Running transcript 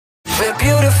you're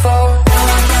beautiful.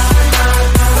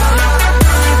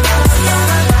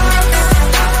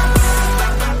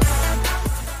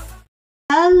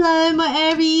 Hello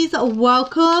my Aries,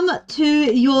 welcome to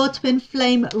your twin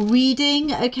flame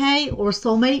reading, okay, or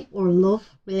soulmate or love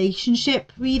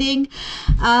relationship reading.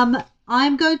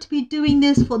 I'm going to be doing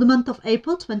this for the month of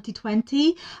April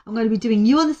 2020. I'm going to be doing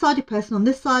you on this side, your person on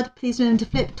this side. Please remember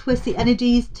to flip, twist the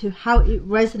energies to how it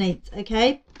resonates,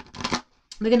 okay?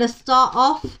 We're going to start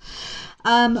off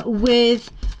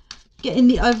with getting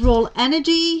the overall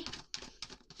energy.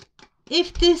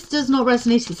 If this does not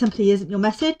resonate, it simply isn't your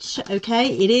message, okay?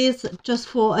 It is just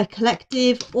for a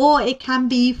collective, or it can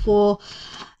be for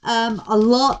a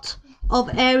lot of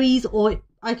Aries, or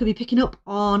I could be picking up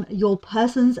on your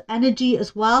person's energy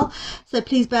as well. So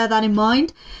please bear that in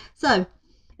mind. So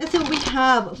let's see what we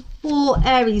have for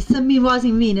Aries, Sun, Moon,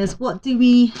 Rising, Venus. What do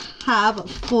we have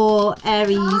for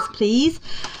Aries, please?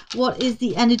 What is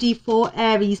the energy for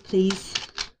Aries, please?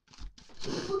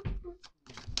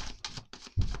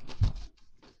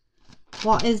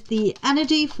 What is the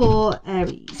energy for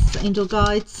Aries? Angel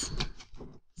guides,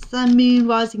 Sun, Moon,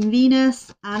 Rising,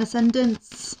 Venus, and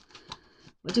Ascendants.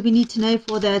 What do we need to know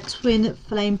for their twin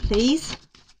flame, please?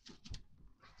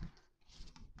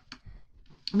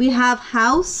 We have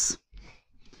House.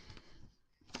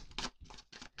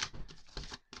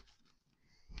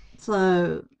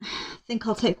 So I think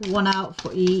I'll take one out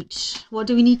for each. What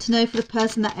do we need to know for the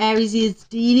person that Aries is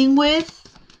dealing with?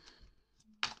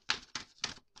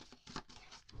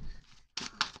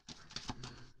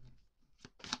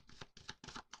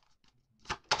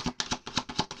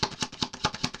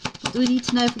 Do we need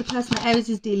to know for the person that Aries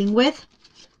is dealing with?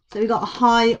 So we got a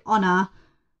high honor.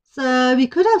 So we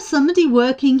could have somebody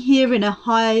working here in a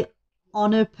high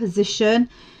honor position.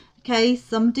 Okay,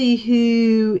 somebody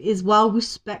who is well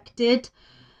respected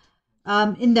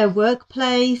in their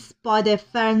workplace, by their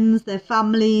friends, their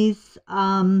families.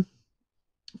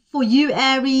 For you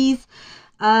Aries,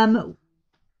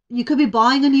 you could be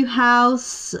buying a new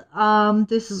house.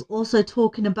 This is also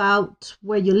talking about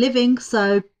where you're living.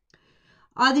 So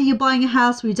either you're buying a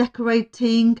house,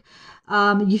 redecorating,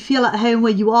 you feel at home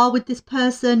where you are with this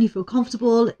person, you feel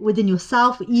comfortable within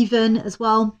yourself even as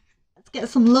well. Let's get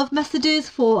some love messages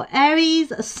for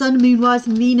Aries, Sun, Moon,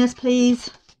 Rising, Venus, please.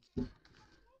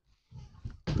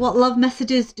 What love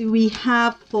messages do we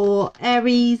have for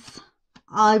Aries?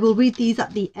 I will read these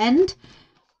at the end.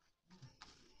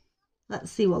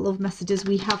 Let's see what love messages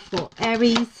we have for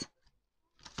Aries.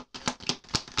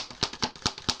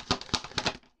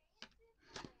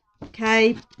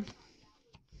 Okay,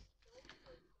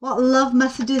 what love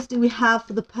messages do we have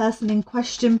for the person in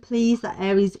question, please, that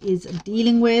Aries is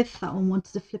dealing with? That one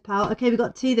wanted to flip out. Okay, we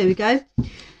got two. There we go.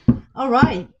 All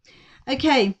right.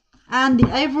 Okay, and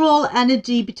the overall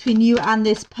energy between you and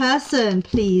this person,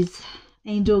 please,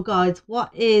 angel guides.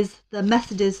 What is the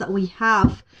messages that we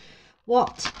have?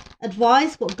 What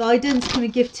advice, what guidance can we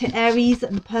give to Aries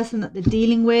and the person that they're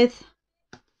dealing with?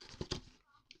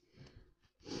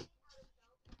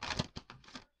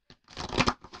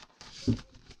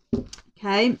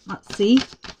 Okay, let's see.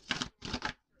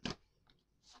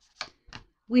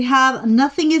 We have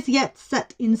nothing is yet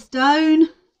set in stone.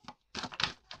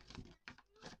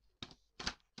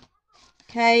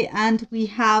 Okay, and we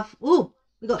have, oh,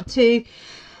 we got two.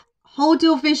 Hold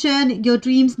your vision. Your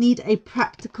dreams need a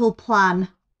practical plan.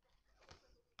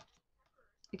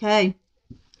 Okay,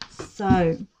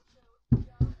 so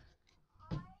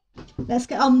let's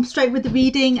get on straight with the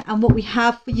reading and what we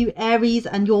have for you Aries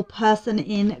and your person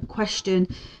in question.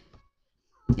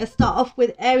 Let's start off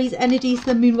with Aries energy,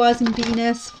 Sun, Moon, Rising,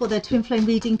 Venus for their twin flame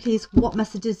reading, please. What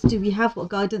messages do we have? What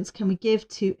guidance can we give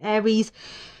to Aries?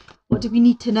 What do we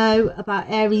need to know about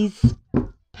Aries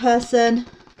person?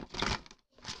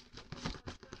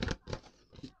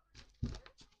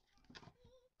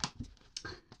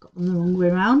 Got them the wrong way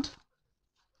around.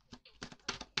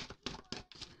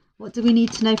 What do we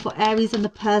need to know for Aries and the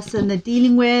person they're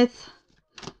dealing with?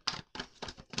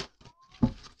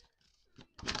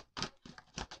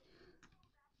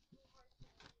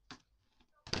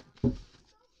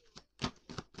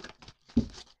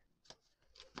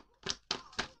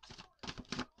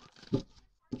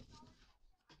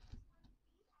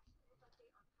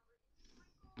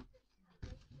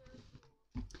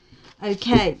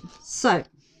 Okay, so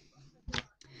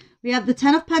we have the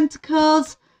Ten of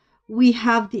Pentacles, we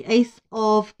have the Ace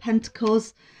of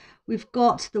Pentacles, we've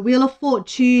got the Wheel of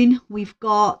Fortune, we've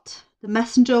got the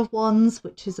Messenger of Wands,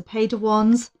 which is a Page of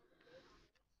Wands,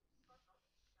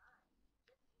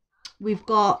 we've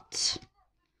got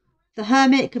the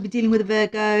Hermit, could be dealing with a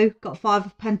Virgo, got Five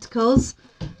of Pentacles,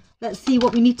 Let's see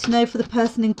what we need to know for the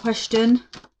person in question.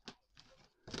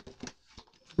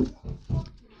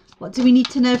 What do we need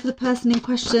to know for the person in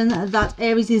question that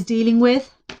Aries is dealing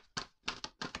with?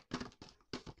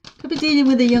 Could be dealing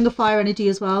with a younger fire energy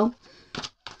as well.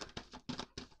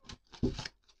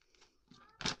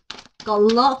 Got a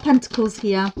lot of pentacles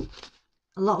here.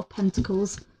 A lot of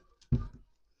pentacles.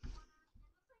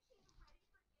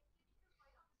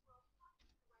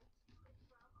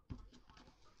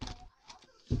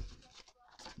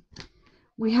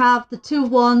 We have the Two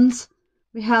of Wands.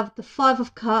 We have the Five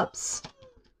of Cups.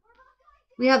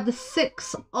 We have the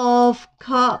Six of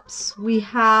Cups. We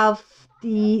have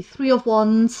the Three of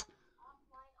Wands.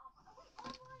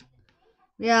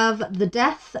 We have the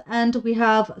Death, and we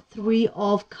have Three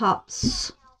of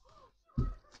Cups.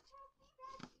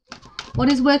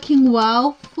 What is working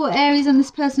well for Aries and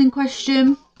this person in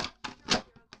question?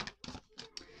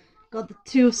 Got the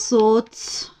Two of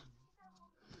Swords.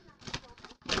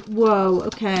 Whoa,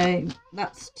 okay,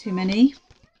 that's too many.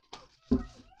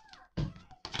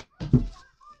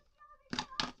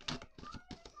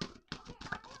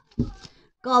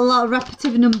 Got a lot of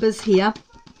repetitive numbers here.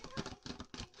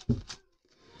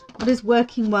 What is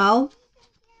working well?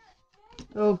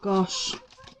 Oh gosh,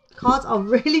 cards are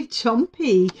really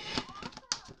jumpy.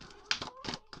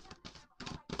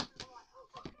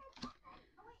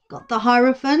 Got the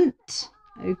Hierophant.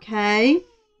 Okay.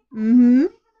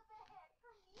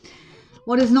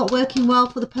 What is not working well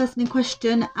for the person in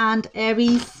question and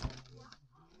Aries?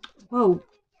 Whoa.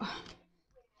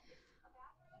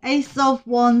 Ace of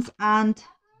Wands and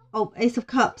Ace of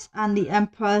Cups and the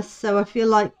Empress. So I feel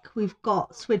like we've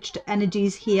got switched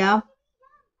energies here.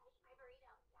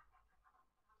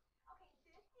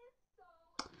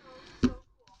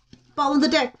 Bottom of the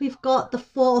deck, we've got the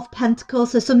Four of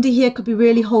Pentacles. So somebody here could be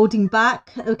really holding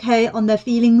back, okay, on their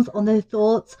feelings, on their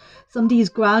thoughts. Somebody is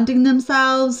grounding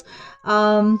themselves.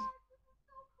 In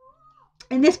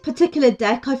this particular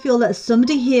deck, I feel that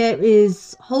somebody here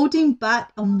is holding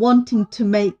back and wanting to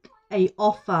make a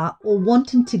offer or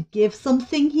wanting to give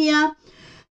something here.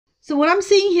 So what I'm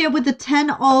seeing here with the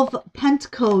Ten of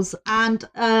Pentacles and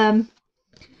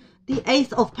the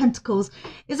Ace of Pentacles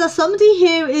is that somebody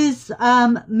here is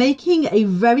making a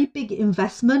very big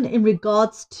investment in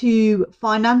regards to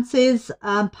finances,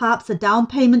 perhaps a down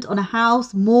payment on a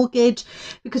house, mortgage,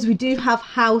 because we do have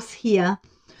house here.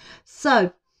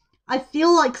 So I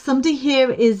feel like somebody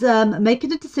here is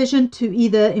making a decision to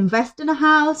either invest in a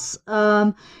house,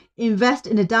 invest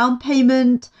in a down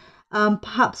payment,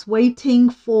 perhaps waiting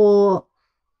for...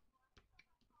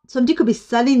 Somebody could be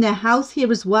selling their house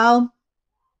here as well.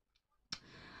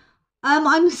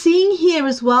 I'm seeing here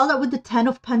as well that with the Ten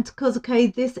of Pentacles, okay,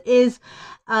 this is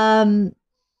in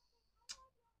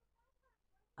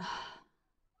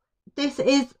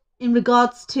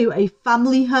regards to a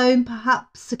family home,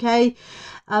 perhaps, okay.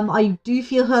 I do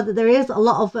feel here that there is a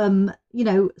lot of you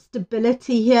know,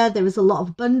 stability here. There is a lot of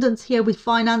abundance here with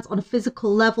finance on a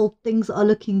physical level. Things are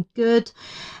looking good.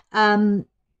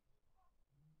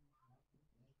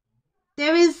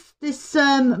 There is this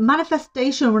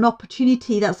manifestation or an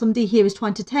opportunity that somebody here is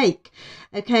trying to take,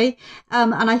 okay.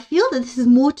 And I feel that this is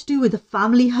more to do with a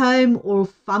family home or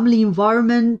family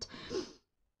environment.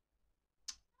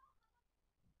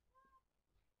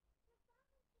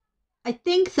 I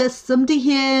think that somebody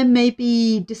here may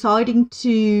be deciding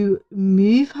to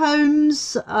move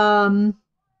homes, buy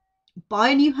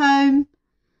a new home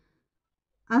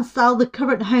and sell the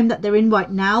current home that they're in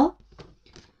right now.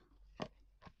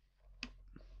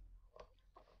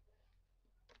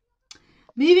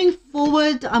 Moving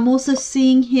forward, I'm also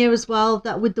seeing here as well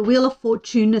that with the Wheel of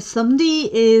Fortune, somebody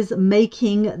is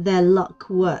making their luck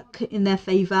work in their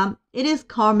favor. It is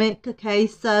karmic, okay?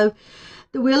 So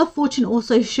the Wheel of Fortune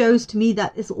also shows to me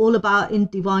that it's all about in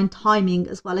divine timing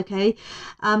as well, okay?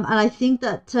 And I think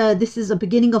that this is a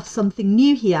beginning of something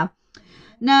new here.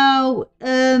 Now,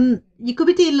 you could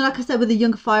be dealing, like I said, with a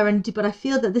younger fire energy, but I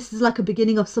feel that this is like a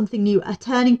beginning of something new, a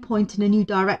turning point in a new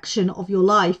direction of your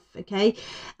life, okay?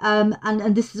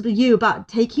 And this is for you about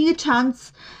taking a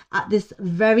chance at this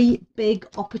very big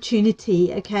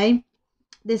opportunity, okay?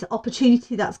 This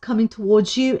opportunity that's coming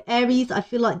towards you, Aries. I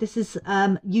feel like this is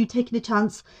you taking a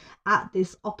chance at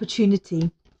this opportunity.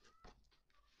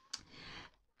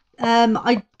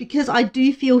 Because I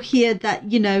do feel here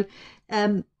that, you know,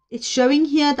 it's showing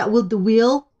here that with the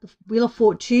Wheel of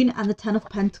Fortune and the Ten of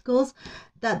Pentacles,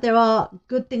 that there are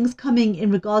good things coming in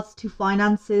regards to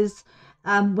finances,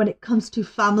 when it comes to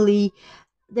family.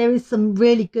 there is some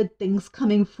really good things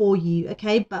coming for you,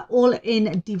 okay, but all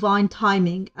in divine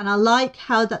timing. And I like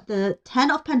how that the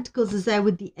 10 of Pentacles is there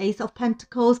with the Ace of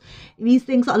Pentacles. It means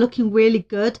things are looking really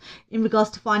good in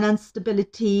regards to finance,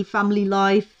 stability, family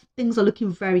life. Things are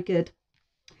looking very good.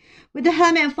 With the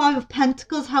Hermit and Five of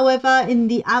Pentacles, however, in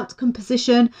the outcome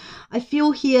position, I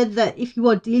feel here that if you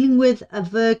are dealing with a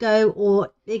Virgo,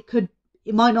 or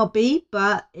it might not be,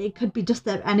 but it could be just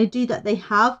their energy that they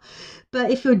have. But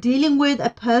if you're dealing with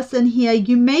a person here,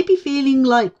 you may be feeling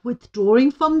like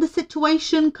withdrawing from the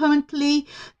situation currently,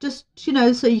 just, you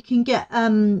know, so you can get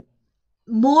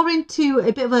more into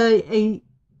a bit of a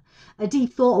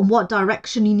deep thought on what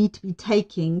direction you need to be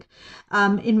taking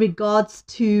in regards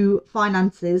to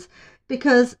finances,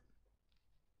 because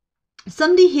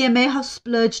somebody here may have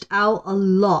splurged out a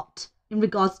lot in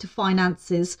regards to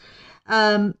finances.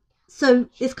 So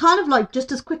it's kind of like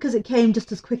just as quick as it came,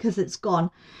 just as quick as it's gone.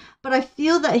 But I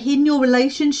feel that in your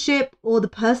relationship, or the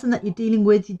person that you're dealing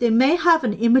with, they may have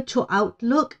an immature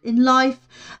outlook in life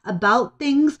about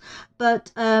things.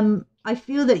 But I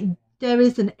feel that there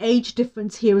is an age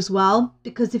difference here as well.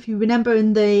 Because if you remember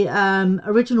in the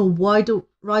original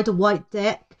Rider White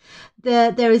deck,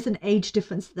 there is an age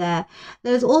difference there.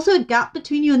 There's also a gap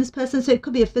between you and this person, so it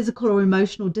could be a physical or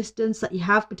emotional distance that you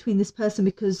have between this person,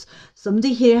 because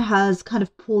somebody here has kind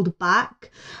of pulled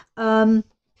back.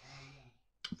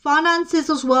 Finances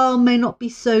as well may not be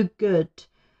so good.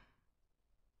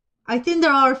 I think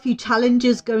there are a few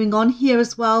challenges going on here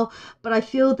as well, but I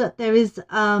feel that there is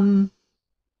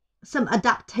some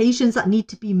adaptations that need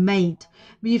to be made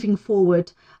moving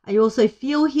forward. I also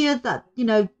feel here that, you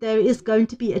know, there is going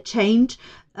to be a change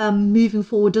moving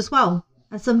forward as well.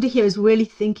 And somebody here is really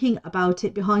thinking about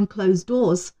it behind closed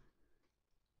doors.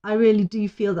 I really do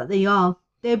feel that they are.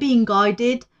 They're being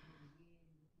guided.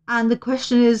 And the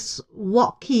question is,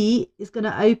 what key is going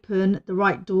to open the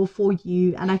right door for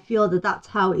you? And I feel that that's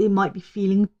how it might be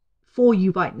feeling for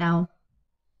you right now.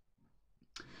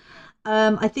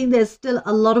 I think there's still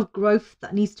a lot of growth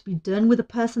that needs to be done with the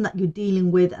person that you're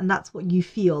dealing with, and that's what you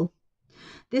feel.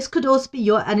 This could also be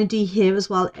your energy here as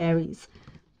well, Aries.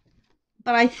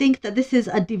 But I think that this is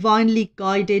a divinely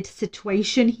guided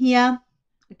situation here.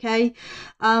 Okay.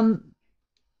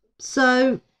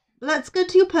 So let's go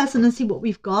to your person and see what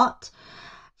we've got.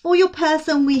 For your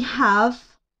person, we have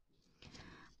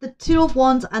the Two of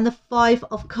Wands and the Five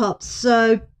of Cups.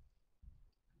 So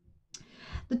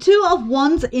the Two of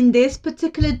Wands in this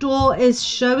particular draw is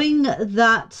showing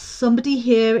that somebody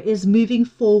here is moving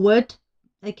forward.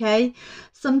 Okay,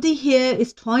 somebody here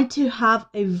is trying to have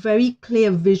a very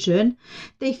clear vision.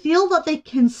 They feel that they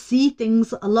can see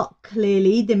things a lot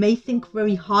clearly. They may think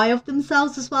very high of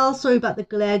themselves as well. Sorry about the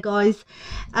glare, guys.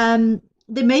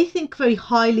 They may think very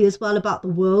highly as well about the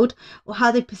world, or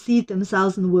how they perceive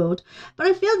themselves in the world. But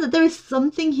I feel that there is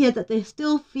something here that they're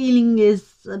still feeling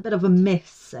is a bit of a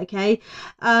miss. Okay.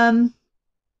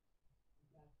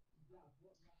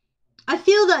 I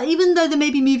feel that even though they may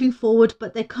be moving forward,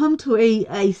 but they come to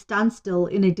a standstill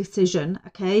in a decision.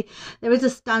 Okay, there is a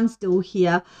standstill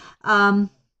here.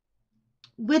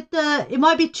 It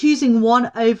might be choosing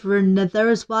one over another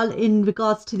as well in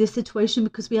regards to this situation,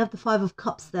 because we have the Five of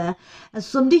Cups there, and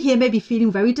somebody here may be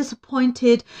feeling very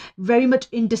disappointed, very much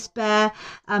in despair,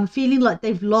 feeling like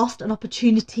they've lost an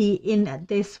opportunity in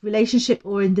this relationship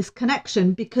or in this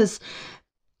connection, because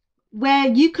where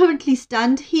you currently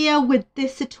stand here with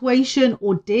this situation,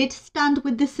 or did stand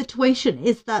with this situation,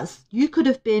 is that you could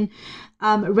have been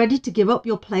ready to give up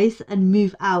your place and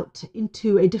move out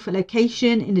into a different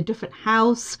location, in a different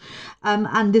house,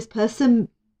 and this person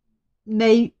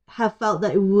may have felt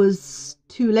that it was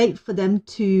too late for them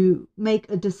to make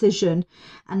a decision,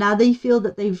 and now they feel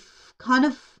that they've kind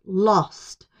of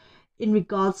lost in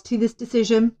regards to this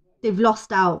decision. They've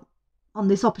lost out on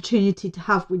this opportunity to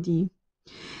have with you.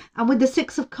 And with the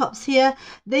Six of Cups here,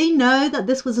 they know that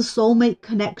this was a soulmate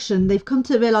connection. They've come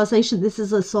to the realization this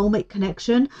is a soulmate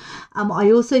connection.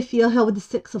 I also feel here with the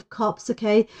Six of Cups,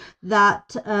 okay,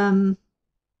 that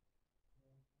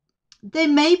they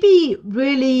may be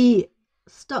really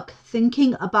stuck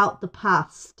thinking about the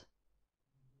past.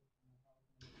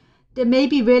 They may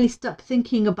be really stuck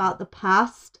thinking about the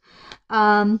past.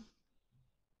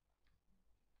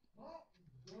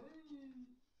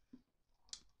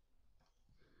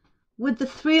 With the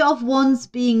Three of Wands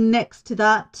being next to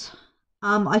that,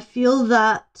 I feel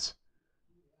that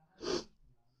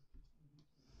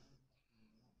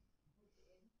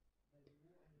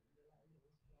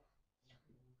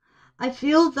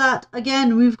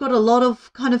again, we've got a lot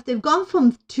of kind of, they've gone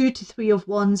from Two to Three of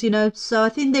Wands, you know, so I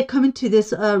think they're coming to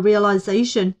this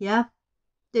realization. Yeah,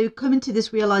 they're coming to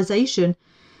this realization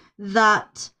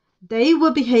that they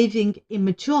were behaving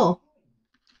immature.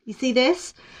 You see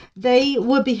this? They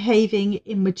were behaving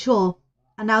immature.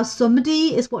 And now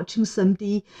somebody is watching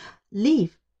somebody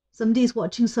leave. Somebody is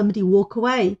watching somebody walk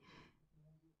away.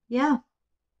 Yeah.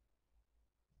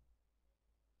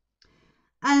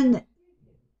 And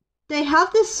they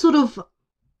have this sort of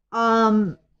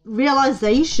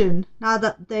realization now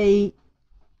that they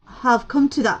have come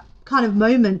to that kind of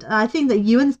moment. And I think that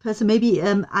you and this person may be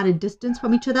at a distance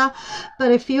from each other,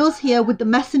 but it feels here with the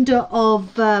messenger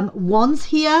of wands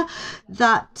here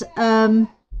that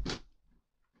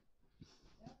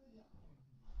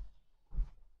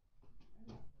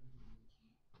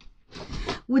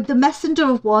with the messenger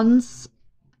of wands,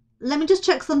 let me just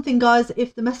check something, guys.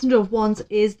 If the messenger of wands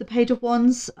is the page of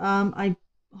wands, I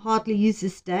hardly use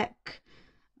this deck,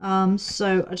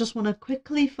 so I just want to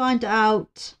quickly find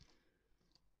out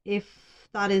if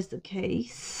that is the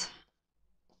case.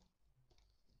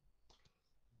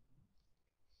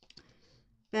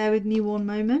 Bear with me one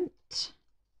moment.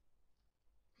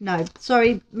 No,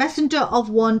 sorry, messenger of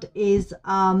wand is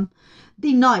the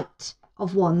knight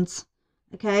of wands.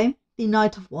 Okay, the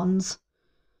knight of wands.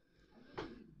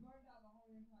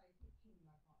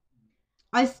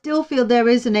 I still feel there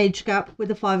is an age gap with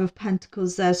the Five of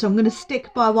Pentacles there, so I'm going to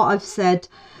stick by what I've said.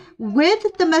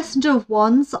 With the messenger of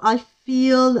wands, I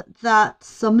feel that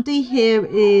somebody here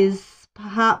is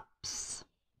perhaps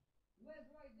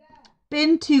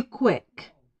been too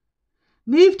quick,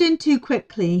 moved in too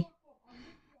quickly,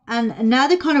 and now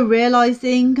they're kind of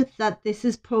realizing that this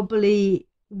is probably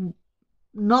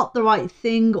not the right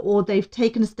thing, or they've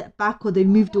taken a step back, or they've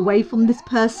moved away from this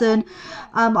person.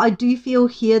 I do feel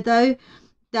here though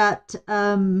that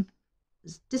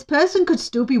this person could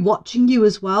still be watching you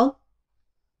as well.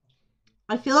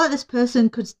 I feel like this person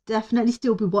could definitely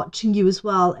still be watching you as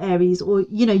well, Aries, or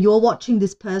you know, you're watching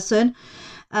this person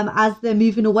as they're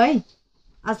moving away,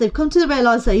 as they've come to the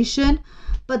realization,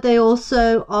 but they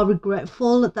also are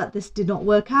regretful that this did not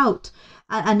work out,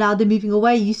 and now they're moving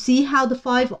away. You see how the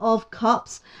Five of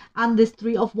Cups and this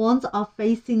Three of Wands are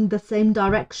facing the same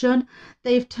direction.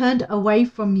 They've turned away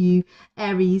from you,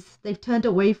 Aries. They've turned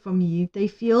away from you. They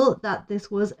feel that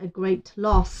this was a great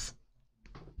loss.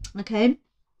 Okay.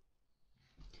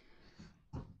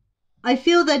 I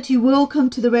feel that you will come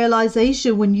to the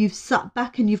realization when you've sat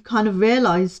back and you've kind of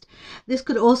realized. This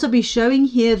could also be showing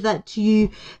here that you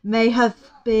may have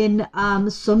been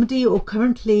somebody, or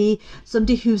currently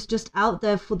somebody, who's just out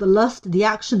there for the lust, the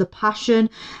action, the passion,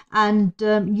 and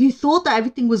you thought that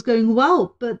everything was going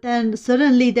well, but then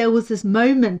suddenly there was this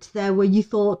moment there where you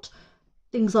thought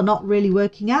things are not really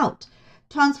working out.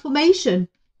 Transformation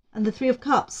and the Three of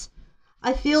Cups.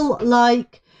 I feel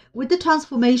like with the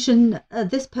transformation,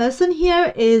 this person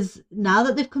here is, now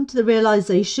that they've come to the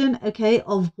realization, okay,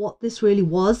 of what this really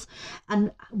was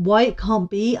and why it can't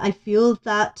be, I feel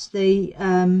that they're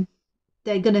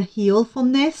going to heal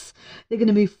from this. They're going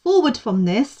to move forward from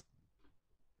this.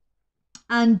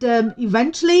 And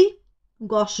eventually,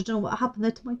 gosh, I don't know what happened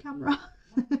there to my camera.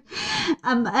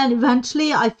 And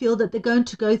eventually I feel that they're going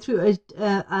to go through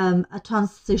a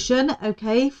transition,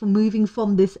 okay, from moving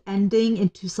from this ending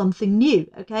into something new,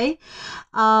 okay.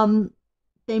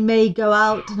 They may go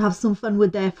out and have some fun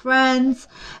with their friends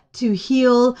to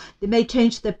heal. They may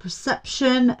change their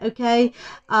perception, okay.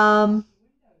 I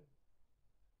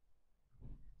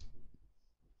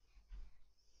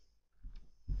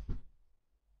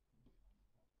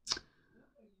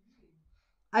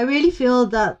really feel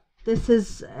that this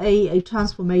is a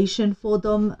transformation for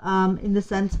them, in the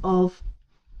sense of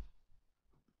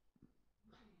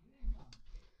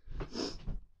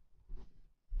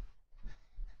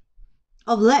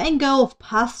letting go of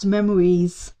past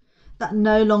memories that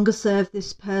no longer serve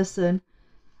this person.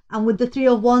 And with the Three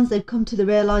of Wands, they've come to the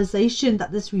realization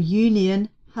that this reunion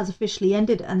has officially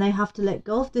ended, and they have to let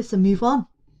go of this and move on.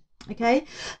 Okay,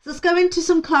 so let's go into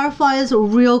some clarifiers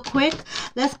real quick.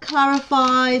 Let's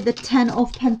clarify the Ten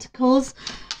of Pentacles.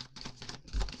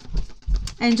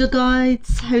 Angel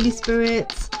guides, Holy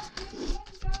Spirits,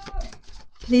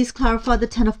 please clarify the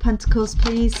Ten of Pentacles,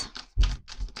 please.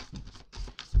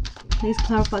 Please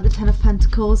clarify the Ten of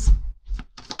Pentacles.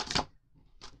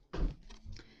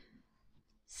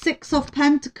 Six of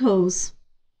Pentacles.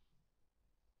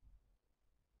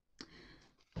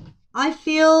 I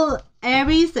feel,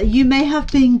 Aries, that you may have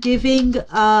been giving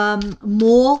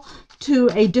more to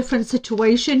a different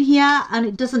situation here, and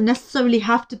it doesn't necessarily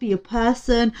have to be a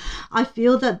person. I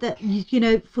feel that you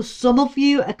know, for some of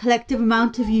you, a collective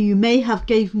amount of you may have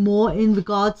gave more in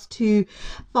regards to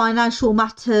financial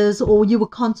matters, or you were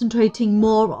concentrating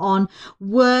more on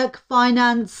work,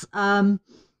 finance,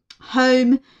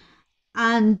 home.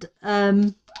 and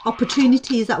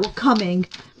opportunities that were coming.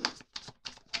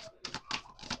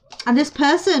 And this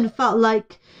person felt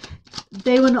like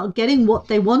they were not getting what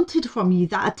they wanted from you,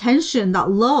 that attention,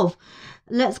 that love.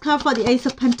 Let's clarify the Ace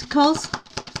of Pentacles.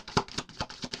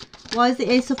 Why is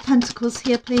the Ace of Pentacles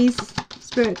here, please,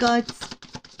 Spirit Guides?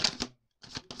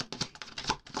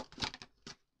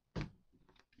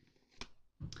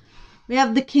 We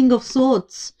have the King of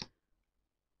Swords.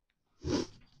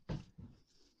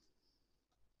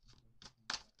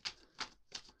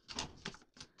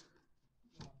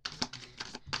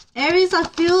 Aries, I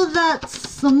feel that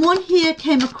someone here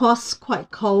came across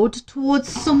quite cold towards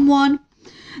someone.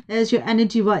 There's your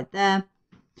energy right there.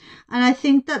 And I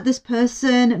think that this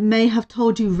person may have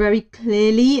told you very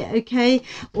clearly, okay?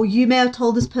 Or you may have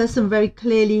told this person very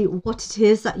clearly what it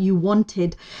is that you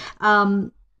wanted.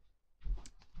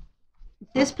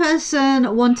 This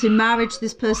person wanted marriage.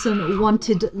 This person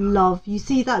wanted love. You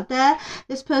see that there?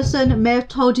 This person may have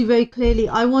told you very clearly,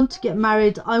 I want to get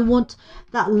married. I want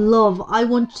that love. I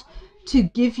want to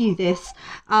give you this.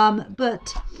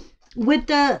 But with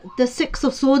the Six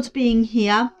of Swords being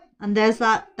here, and there's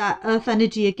that earth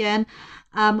energy again.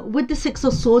 With the Six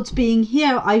of Swords being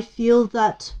here, I feel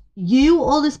that you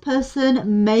or this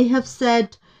person may have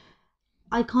said,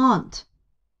 I can't.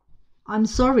 I'm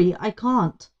sorry, I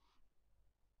can't.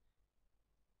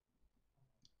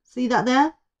 See that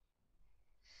there?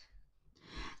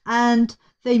 And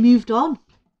they moved on.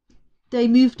 They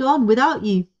moved on without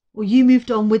you, or you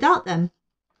moved on without them.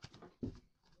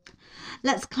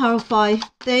 Let's clarify.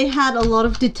 They had a lot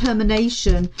of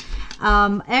determination.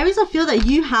 Aries, I feel that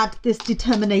you had this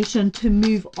determination to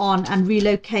move on and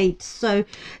relocate. So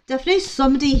definitely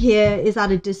somebody here is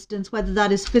at a distance, whether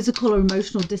that is physical or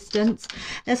emotional distance.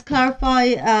 Let's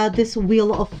clarify this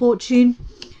Wheel of Fortune.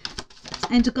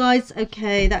 Angel guides,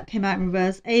 okay, that came out in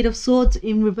reverse. Eight of Swords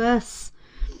in reverse.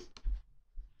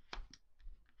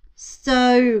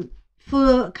 So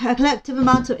for a collective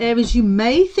amount of Aries, you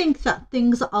may think that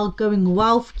things are going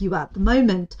well for you at the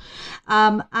moment.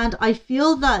 And I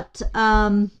feel that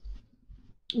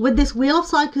with this Wheel of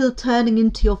Cycle turning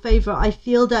into your favor, I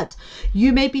feel that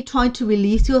you may be trying to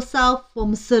release yourself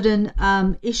from certain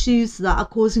issues that are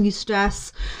causing you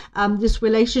stress. This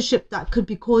relationship that could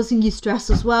be causing you stress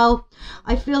as well.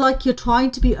 I feel like you're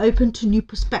trying to be open to new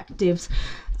perspectives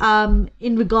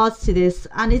in regards to this,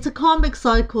 and it's a karmic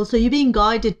cycle, so you're being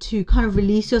guided to kind of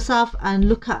release yourself and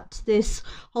look at this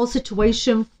whole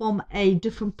situation from a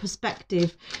different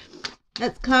perspective.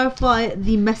 Let's clarify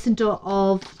the Messenger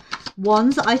of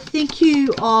Wands. I think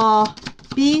you are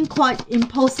being quite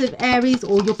impulsive, Aries,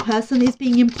 or your person is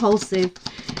being impulsive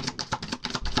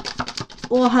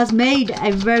or has made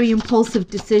a very impulsive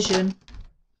decision.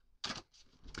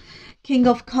 King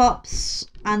of Cups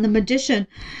and the Magician.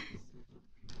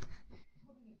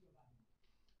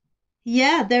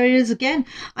 Yeah, there it is again.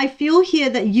 I feel here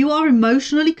that you are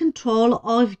emotionally control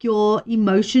of your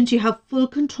emotions. You have full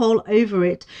control over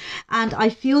it. And I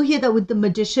feel here that with the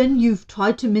Magician, you've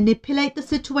tried to manipulate the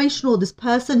situation, or this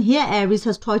person here, Aries,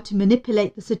 has tried to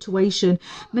manipulate the situation,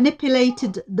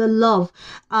 manipulated the love.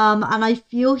 And I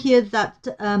feel here that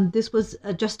this was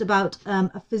just about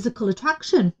a physical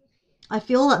attraction. I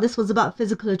feel that this was about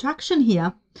physical attraction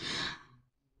here.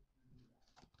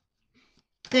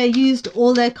 They used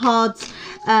all their cards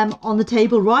on the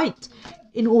table right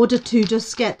in order to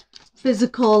just get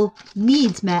physical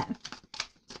needs met.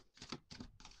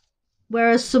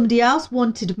 Whereas somebody else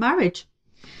wanted marriage.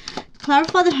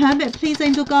 Clarify the Hermit, please,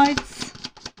 angel guides.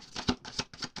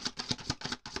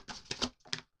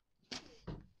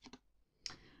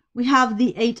 We have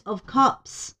the Eight of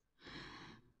Cups.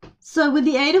 So with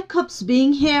the Eight of Cups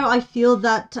being here, I feel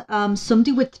that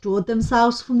somebody withdrew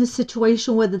themselves from the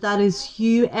situation, whether that is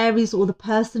you, Aries, or the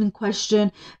person in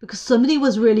question, because somebody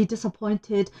was really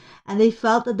disappointed and they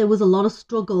felt that there was a lot of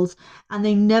struggles, and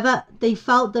they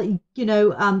felt that, you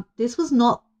know, this was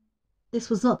not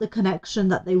the connection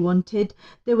that they wanted.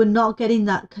 They were not getting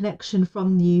that connection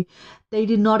from you. They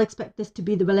did not expect this to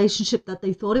be the relationship that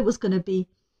they thought it was going to be,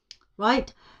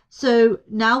 right? So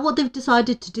now what they've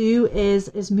decided to do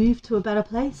is move to a better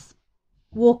place,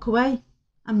 walk away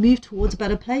and move towards a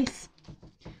better place.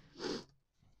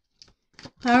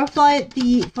 Clarify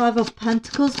the Five of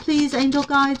Pentacles, please, angel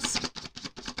guides.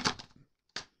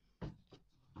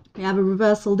 We have a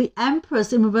reversal, the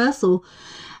Empress in reversal.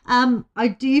 I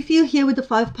do feel here with the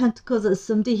Five of Pentacles that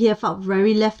somebody here felt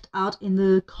very left out in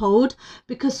the cold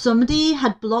because somebody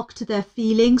had blocked their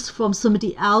feelings from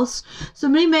somebody else.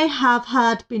 Somebody may have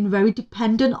been very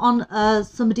dependent on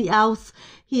somebody else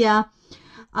here.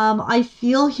 I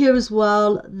feel here as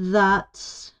well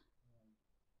that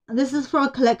And this is for a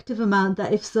collective amount,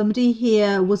 that if somebody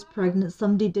here was pregnant,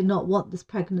 somebody did not want this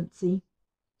pregnancy.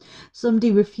 Somebody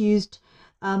refused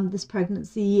this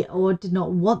pregnancy or did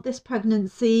not want this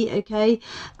pregnancy, okay?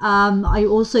 I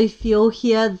also feel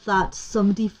here that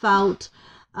somebody felt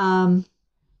that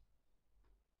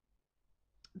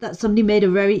somebody made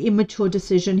a very immature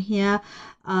decision here.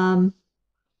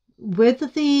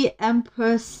 With the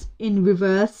Empress in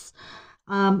reverse,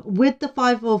 with the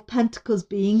Five of Pentacles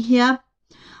being here,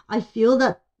 I feel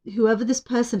that whoever this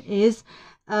person is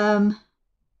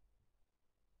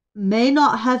may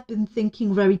not have been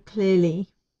thinking very clearly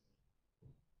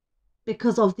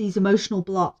because of these emotional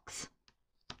blocks.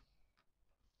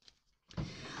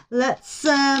 Let's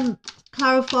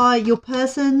clarify your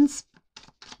person's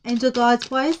angel guides.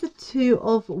 Why is the Two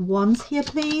of Wands here,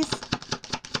 please?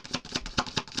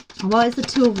 Why is the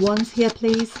Two of Wands here,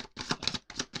 please?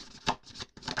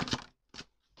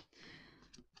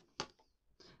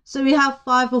 So we have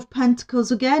Five of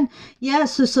Pentacles again. Yeah,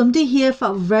 so somebody here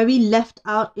felt very left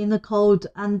out in the cold,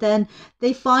 and then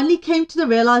they finally came to the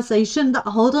realization that,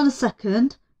 hold on a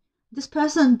second, this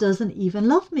person doesn't even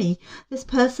love me. This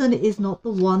person is not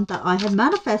the one that I have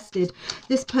manifested.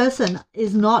 This person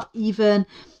is not even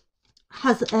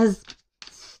has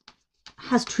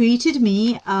treated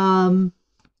me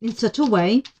in such a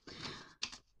way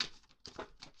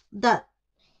that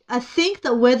I think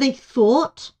that where they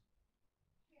thought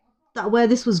that where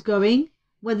this was going,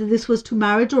 whether this was to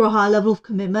marriage or a high level of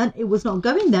commitment, it was not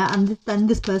going there, and then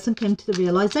this person came to the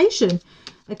realization.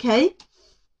 Okay,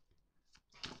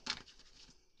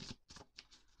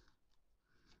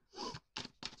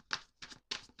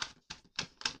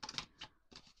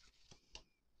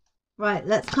 right,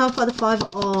 let's clarify the Five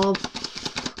of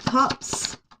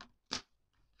Cups.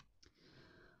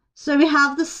 So we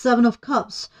have the Seven of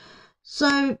Cups.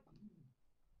 So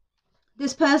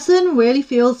this person really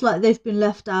feels like they've been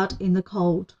left out in the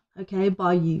cold, okay,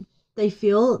 by you. They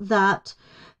feel that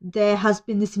there has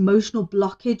been this emotional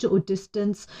blockage or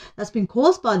distance that's been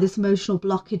caused by this emotional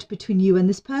blockage between you and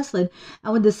this person.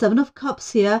 And with the Seven of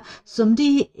Cups here,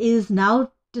 somebody is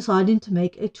now deciding to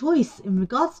make a choice in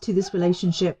regards to this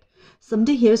relationship.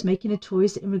 Somebody here is making a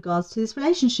choice in regards to this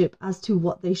relationship as to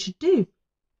what they should do.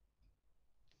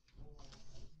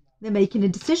 They're making a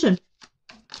decision.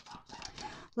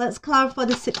 Let's clarify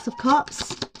the Six of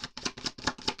Cups.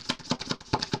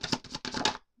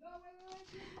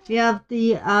 We have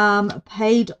the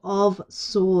Page of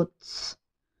Swords.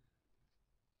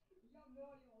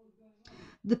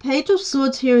 The Page of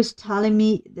Swords here is telling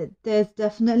me that there's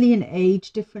definitely an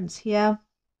age difference here.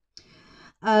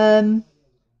 Or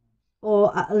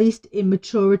at least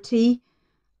immaturity.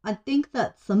 I think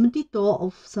that somebody thought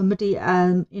of somebody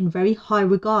in very high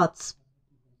regards.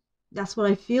 That's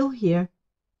what I feel here.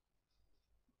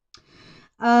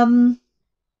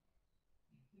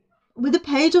 With the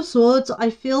Page of Swords,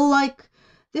 I feel like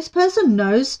this person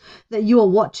knows that you are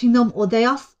watching them, or they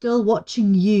are still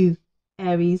watching you,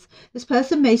 Aries. This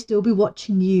person may still be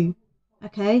watching you.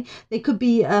 Okay, they could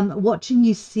be watching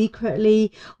you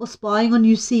secretly or spying on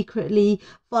you secretly,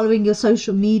 following your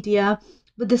social media.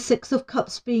 With the Six of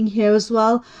Cups being here as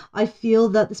well, I feel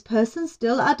that this person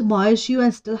still admires you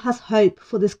and still has hope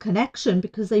for this connection,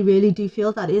 because they really do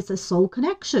feel that it's a soul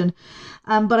connection.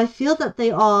 But I feel that they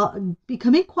are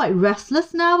becoming quite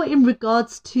restless now in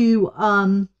regards to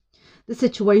the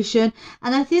situation,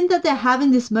 and I think that they're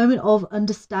having this moment of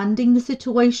understanding the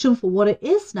situation for what it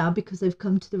is now, because they've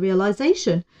come to the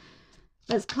realization.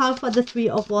 Let's clarify the Three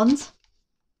of Wands.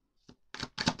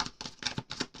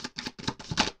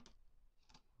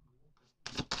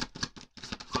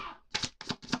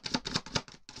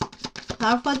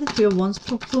 Clarify the Three of Wands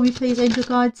for me, please, angel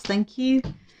guides. Thank you.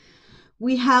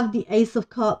 We have the Ace of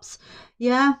Cups.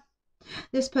 Yeah,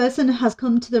 this person has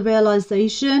come to the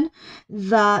realization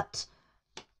that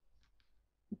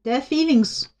their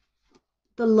feelings,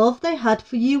 the love they had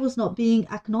for you, was not being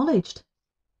acknowledged.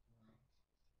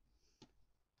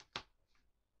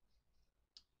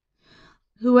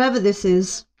 Whoever this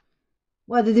is,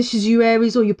 whether this is you,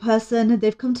 Aries, or your person,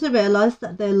 they've come to realize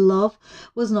that their love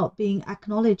was not being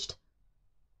acknowledged.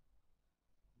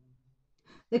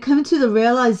 They're coming to the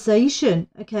realization,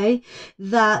 okay,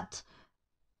 that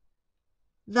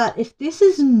if this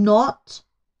is not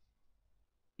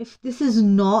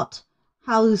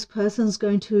how this person's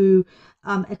going to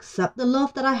accept the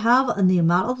love that I have and the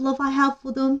amount of love I have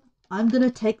for them, I'm going to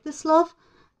take this love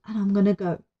and I'm going to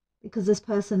go, because this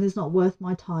person is not worth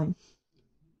my time.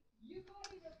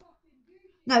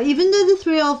 Now, even though the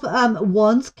Three of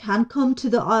Wands can come to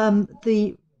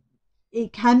the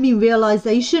it can be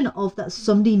realization of that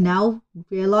somebody now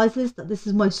realizes that this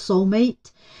is my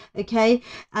soulmate, okay,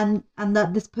 and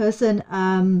that this person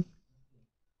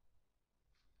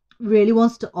really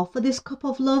wants to offer this cup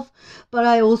of love. But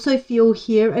I also feel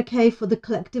here, okay, for the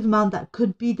collective amount that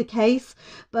could be the case,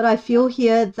 but I feel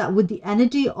here that with the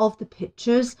energy of the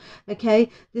pictures, okay,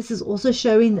 this is also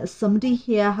showing that somebody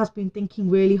here has been thinking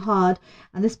really hard,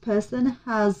 and this person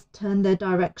has turned their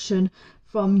direction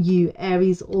from you,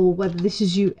 Aries, or whether this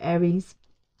is you, Aries.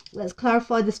 Let's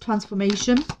clarify this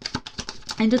transformation.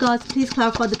 And guys, please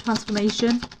clarify the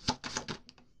transformation.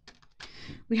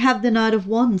 We have the Knight of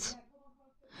Wands.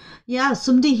 Yeah,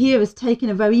 somebody here is taking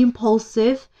a very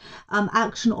impulsive,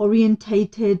 action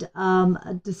orientated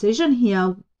decision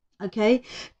here, okay,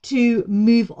 to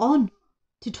move on,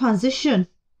 to transition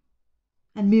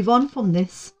and move on from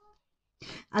this.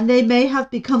 And they may have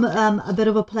become a bit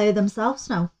of a player themselves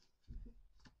now.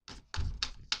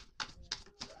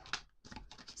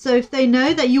 So if they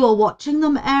know that you are watching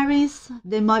them, Aries,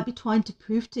 they might be trying to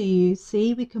prove to you,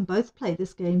 see, we can both play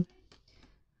this game.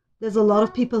 There's a lot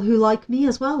of people who like me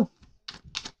as well.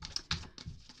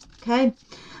 Okay,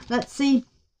 let's see.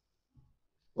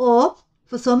 Or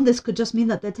for some, this could just mean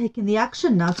that they're taking the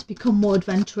action now to become more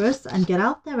adventurous and get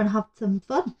out there and have some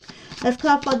fun. Let's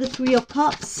clarify the Three of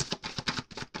Cups.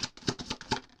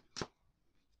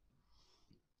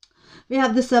 We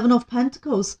have the Seven of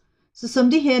Pentacles. So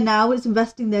somebody here now is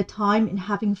investing their time in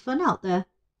having fun out there.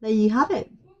 There you have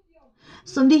it.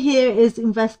 Somebody here is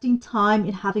investing time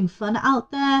in having fun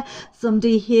out there.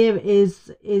 Somebody here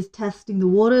is testing the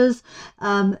waters.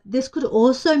 This could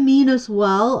also mean as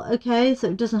well, okay, so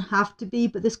it doesn't have to be,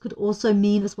 but this could also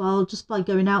mean as well, just by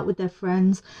going out with their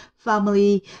friends,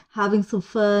 family, having some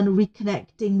fun,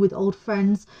 reconnecting with old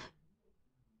friends,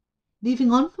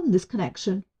 moving on from this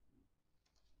connection.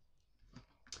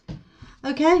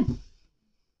 Okay.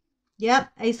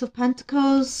 Yep, Ace of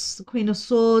Pentacles, the Queen of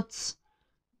Swords.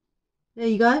 There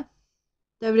you go.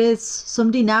 There it is.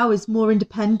 Somebody now is more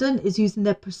independent, is using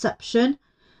their perception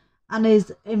and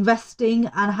is investing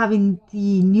and having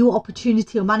the new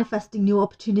opportunity or manifesting new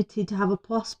opportunity to have a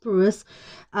prosperous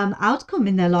outcome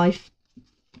in their life.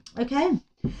 Okay,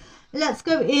 let's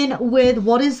go in with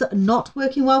what is not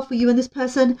working well for you and this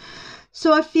person.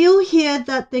 So I feel here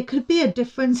that there could be a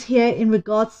difference here in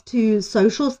regards to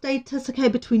social status, okay,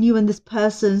 between you and this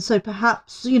person. So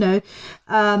perhaps, you know,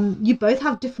 you both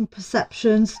have different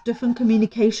perceptions, different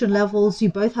communication levels. You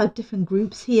both have different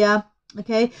groups here,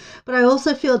 okay. But I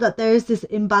also feel that there is this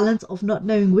imbalance of not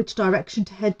knowing which direction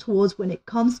to head towards when it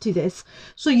comes to this.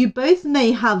 So you both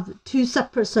may have two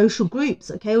separate social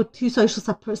groups, okay, or two social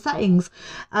separate settings,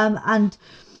 and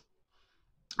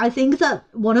I think that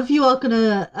one of you are going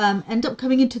to end up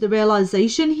coming into the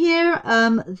realization here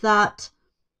that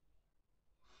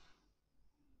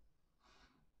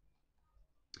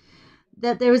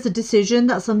there is a decision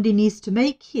that somebody needs to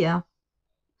make here.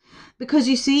 Because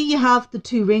you see, you have the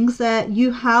two rings there.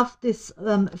 You have this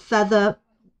feather,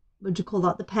 what do you call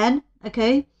that? The pen,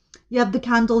 okay? You have the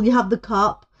candle, you have the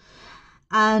cup,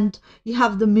 and you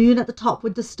have the moon at the top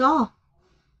with the star.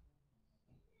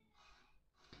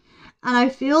 And I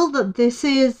feel that this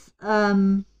is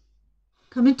coming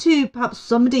to perhaps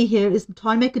somebody here is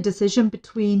trying to make a decision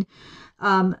between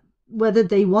whether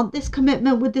they want this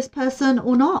commitment with this person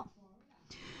or not.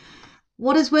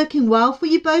 What is working well for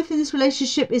you both in this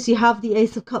relationship is you have the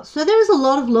Ace of Cups. So there is a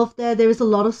lot of love there. There is a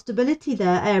lot of stability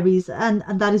there, Aries, and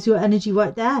that is your energy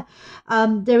right there.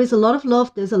 There is a lot of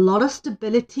love. There's a lot of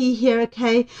stability here,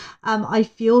 okay? I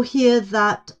feel here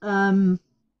that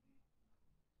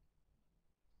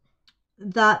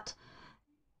that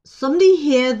somebody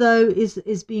here though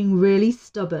is being really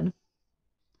stubborn.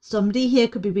 Somebody here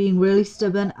could be being really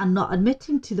stubborn and not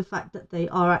admitting to the fact that they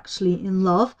are actually in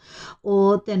love,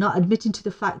 or they're not admitting to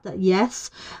the fact that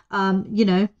yes, you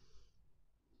know,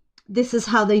 this is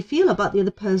how they feel about the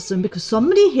other person, because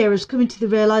somebody here is coming to the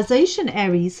realization,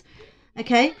 Aries.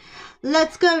 Okay,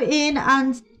 let's go in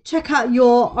and check out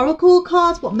your oracle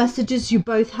cards, what messages you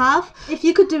both have. If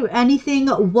you could do anything,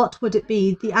 what would it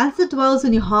be? The answer dwells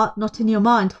in your heart, not in your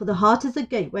mind, for the heart is a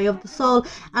gateway of the soul.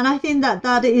 And I think that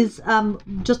that is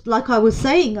just like I was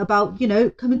saying about, you know,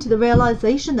 coming to the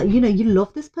realization that, you know, you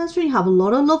love this person, you have a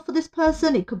lot of love for this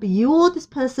person. It could be you or this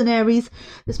person, Aries.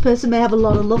 This person may have a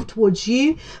lot of love towards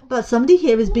you, but somebody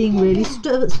here is being really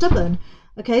stubborn.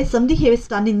 Okay, somebody here is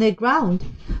standing their ground.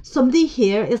 Somebody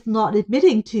here is not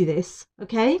admitting to this,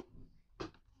 okay?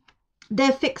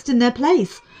 They're fixed in their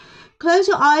place. Close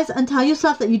your eyes and tell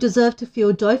yourself that you deserve to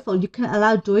feel joyful. You can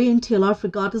allow joy into your life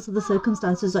regardless of the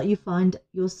circumstances that you find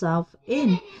yourself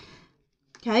in.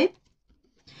 Okay?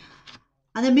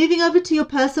 And then moving over to your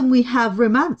person, we have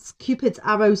romance. Cupid's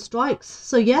arrow strikes.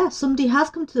 So yeah, somebody has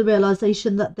come to the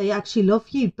realization that they actually love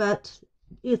you, but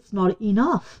it's not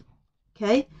enough.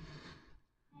 Okay.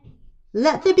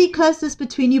 Let there be closeness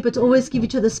between you, but always give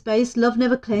each other space. Love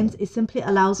never claims, it simply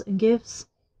allows and gives.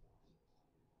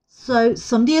 So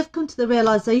somebody has come to the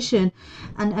realization,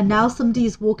 and now somebody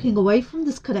is walking away from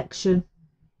this connection.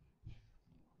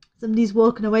 Somebody's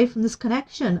walking away from this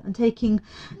connection and taking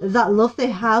that love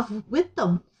they have with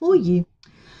them for you.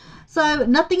 So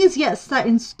nothing is yet set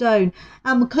in stone.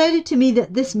 Clearly to me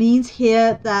that this means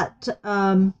here that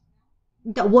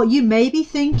that what you may be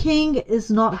thinking is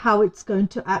not how it's going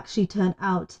to actually turn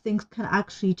out. Things can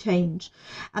actually change,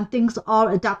 and things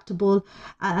are adaptable,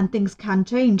 and things can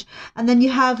change. And then you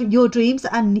have your dreams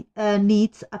and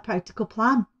needs a practical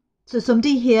plan. So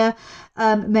somebody here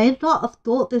may not have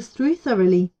thought this through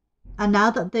thoroughly. And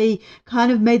now that they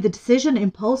kind of made the decision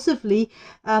impulsively,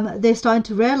 they're starting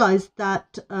to realize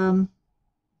that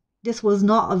this was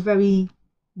not a very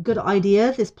good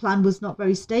idea. This plan was not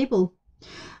very stable.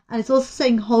 And it's also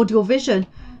saying hold your vision.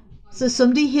 So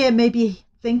somebody here may be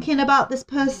thinking about this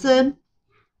person,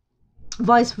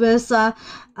 vice versa,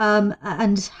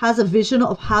 and has a vision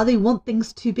of how they want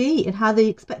things to be and how they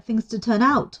expect things to turn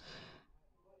out.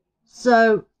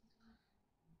 So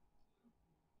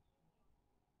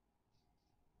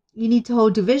you need to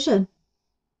hold your vision,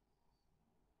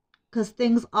 because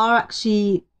things are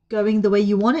actually going the way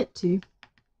you want it to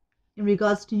in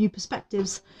regards to new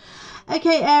perspectives.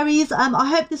 Okay, Aries, I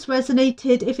hope this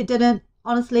resonated. If it didn't,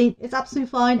 honestly, it's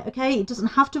absolutely fine. Okay, it doesn't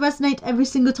have to resonate every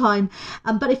single time,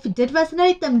 but if it did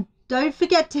resonate, then don't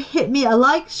forget to hit me a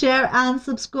like, share and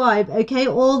subscribe. Okay,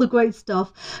 all the great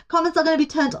stuff. Comments are going to be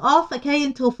turned off, okay,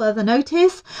 until further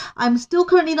notice. I'm still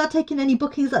currently not taking any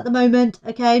bookings at the moment.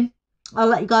 Okay, I'll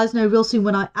let you guys know real soon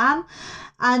when I am.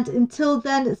 And until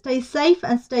then, stay safe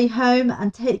and stay home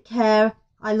and take care.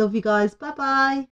 I love you guys. Bye bye.